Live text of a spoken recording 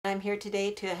I'm here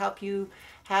today to help you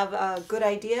have a good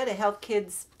idea to help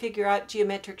kids figure out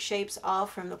geometric shapes all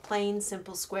from the plain,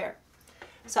 simple square.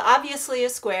 So obviously a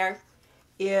square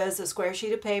is a square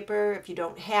sheet of paper. If you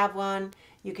don't have one,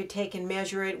 you could take and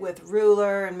measure it with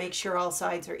ruler and make sure all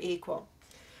sides are equal.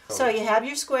 So you have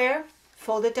your square,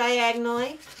 fold it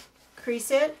diagonally,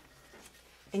 crease it,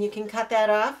 and you can cut that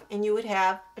off and you would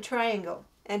have a triangle.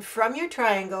 And from your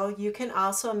triangle, you can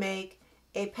also make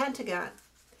a pentagon.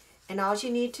 And all you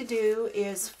need to do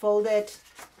is fold it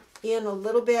in a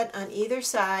little bit on either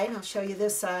side. I'll show you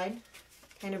this side.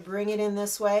 Kind of bring it in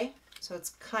this way so it's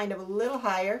kind of a little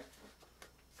higher,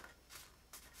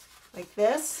 like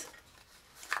this.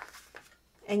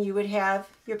 And you would have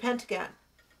your pentagon.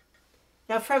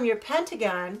 Now from your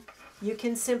pentagon, you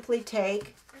can simply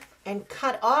take and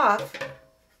cut off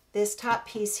this top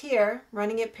piece here,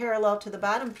 running it parallel to the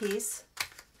bottom piece,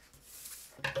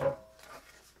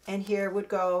 and here would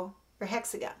go your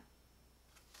hexagon.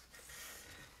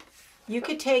 You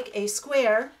could take a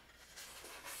square,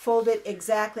 fold it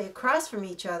exactly across from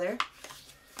each other,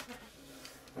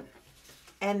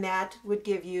 and that would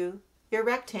give you your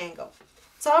rectangle.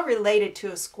 It's all related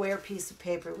to a square piece of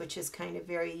paper, which is kind of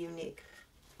very unique.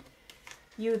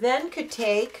 You then could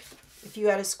take, if you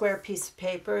had a square piece of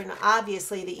paper, and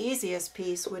obviously the easiest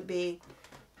piece would be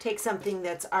take something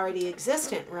that's already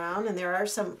existent round, and there are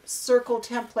some circle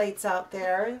templates out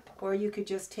there, or you could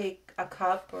just take a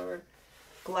cup or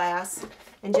glass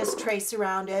and just trace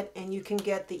around it, and you can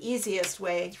get the easiest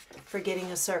way for getting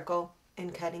a circle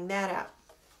and cutting that out.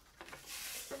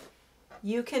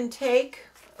 You can take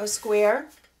a square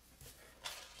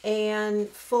and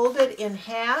fold it in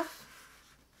half,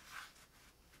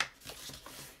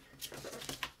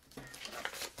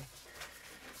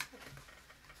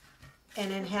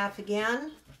 and in half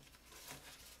again,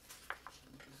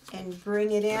 and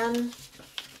bring it in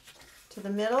to the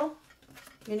middle.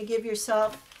 You're going to give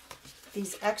yourself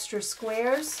these extra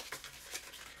squares,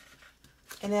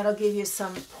 and that'll give you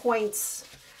some points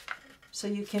so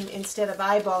you can, instead of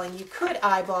eyeballing, you could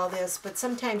eyeball this, but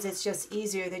sometimes it's just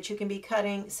easier that you can be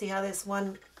cutting. See how this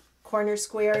one corner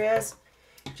square is?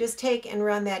 Just take and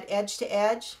run that edge to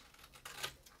edge,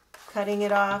 cutting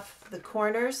it off the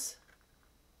corners.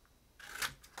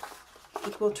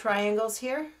 Equal triangles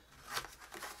here,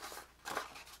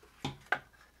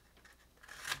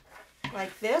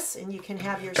 like this, and you can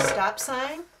have your stop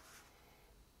sign,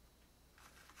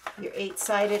 your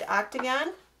 8-sided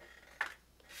octagon.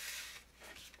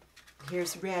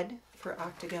 Here's red for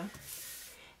octagon.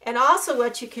 And also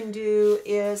what you can do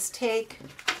is take,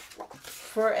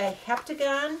 for a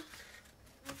heptagon,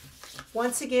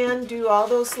 once again do all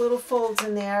those little folds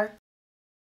in there.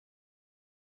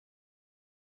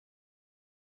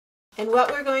 And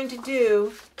what we're going to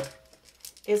do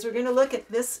is we're going to look at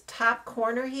this top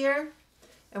corner here,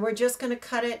 and we're just going to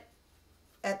cut it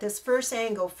at this first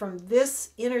angle from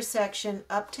this intersection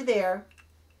up to there.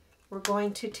 We're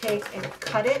going to take and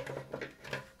cut it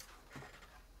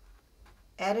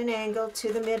at an angle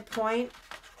to the midpoint,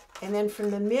 and then from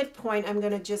the midpoint I'm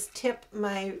going to just tip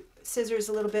my scissors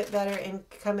a little bit better and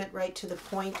come it right to the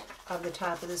point of the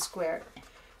top of the square.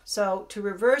 So to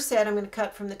reverse that, I'm going to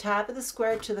cut from the top of the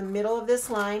square to the middle of this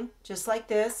line, just like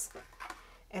this.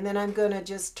 And then I'm going to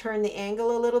just turn the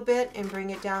angle a little bit and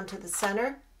bring it down to the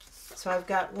center. So I've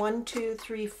got 1, 2,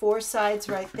 3, 4 sides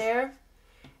right there.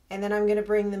 And then I'm going to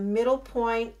bring the middle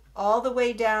point all the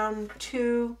way down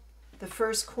to the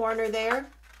first corner there,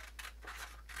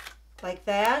 like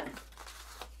that.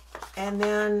 And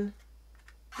then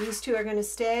these two are going to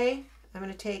stay. I'm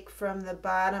going to take from the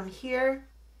bottom here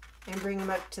and bring them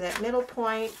up to that middle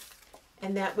point,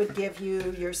 and that would give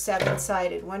you your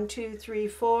 7-sided. 1, 2, 3,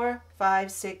 4,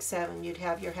 5, 6, 7. You'd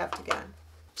have your heptagon.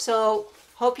 So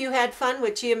hope you had fun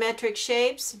with geometric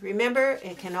shapes. Remember,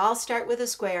 it can all start with a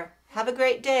square. Have a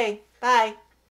great day. Bye.